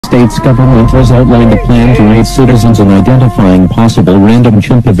States government has outlined a plan to aid citizens in identifying possible random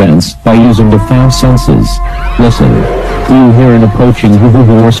chimp events by using the 5 senses. Listen. Do you hear an approaching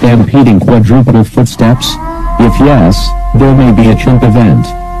hoo-hoo or stampeding quadruple footsteps? If yes, there may be a chimp event.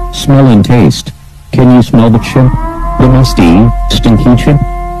 Smell and taste. Can you smell the chimp? The musty, stinky chimp?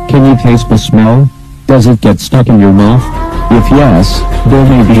 Can you taste the smell? Does it get stuck in your mouth? If yes, there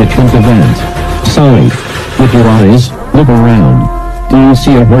may be a chimp event. Sight. With your eyes, look around. Do you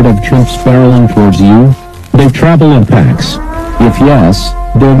see a herd of chimps barreling towards you? They travel in packs. If yes,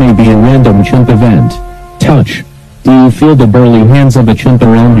 there may be a random chimp event. Touch. Do you feel the burly hands of a chimp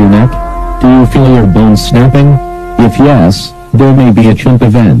around your neck? Do you feel your bones snapping? If yes, there may be a chimp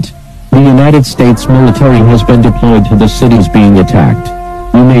event. The United States military has been deployed to the cities being attacked.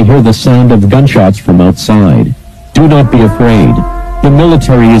 You may hear the sound of gunshots from outside. Do not be afraid. The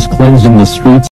military is cleansing the streets